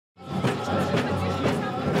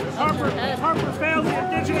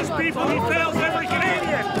people, he fails every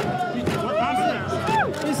Canadian.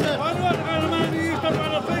 Is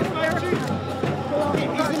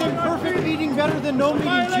an imperfect meeting better than no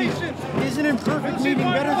meeting, Chief? Is an imperfect meeting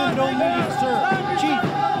better than no meeting, sir? Chief,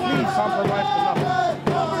 please. Compromise enough.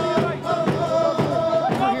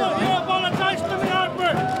 You apologize to me,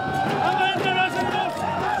 Harper. I'm an international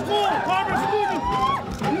school, Harper student.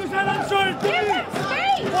 You said I'm sorry to me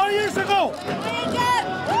 4 years ago.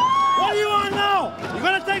 What are you on now? You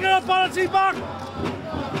gonna take an apology back?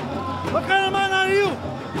 What kind of man are you?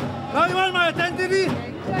 Now you want my identity?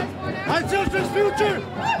 My children's future?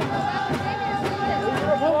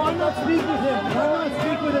 Why not speak with him? Why not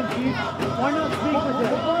speak with him, Chief? Why not speak with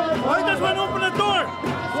him? Why does one open the door?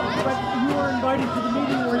 But you were invited to the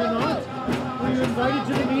meeting, were you not? Were you invited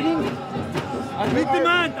to the meeting? We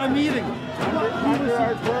demand a meeting. Under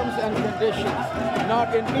our terms and conditions, not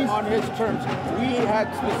on his terms. We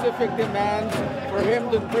had specific demands for him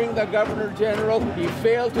to bring the Governor General. He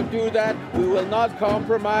failed to do that. We will not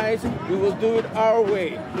compromise. We will do it our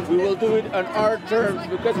way. We will do it on our terms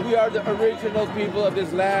because we are the original people of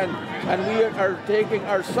this land and we are taking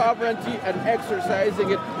our sovereignty and exercising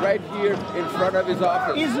it right here in front of his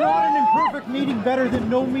office. Is not an imperfect meeting better than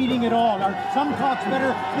no meeting at all? Are some talks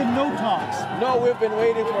better than no talks? No, we've been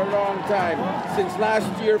waiting for a long time, since last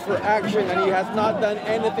year for action, and he has not done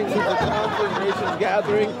anything since the Council of Nations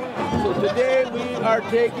gathering. So today we are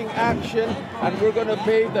taking action and we're going to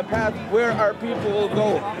pave the path where our people will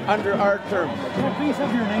go under our terms. Can I please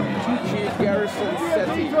have your name, Chief? Chief Garrison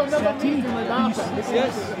Sethi.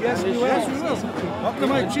 Yes, we will. Up to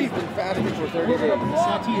my chief. Been fatting for 30 days.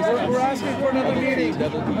 We're asking for another meeting.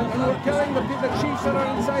 And we're telling the chiefs that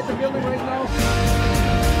are inside the building right now.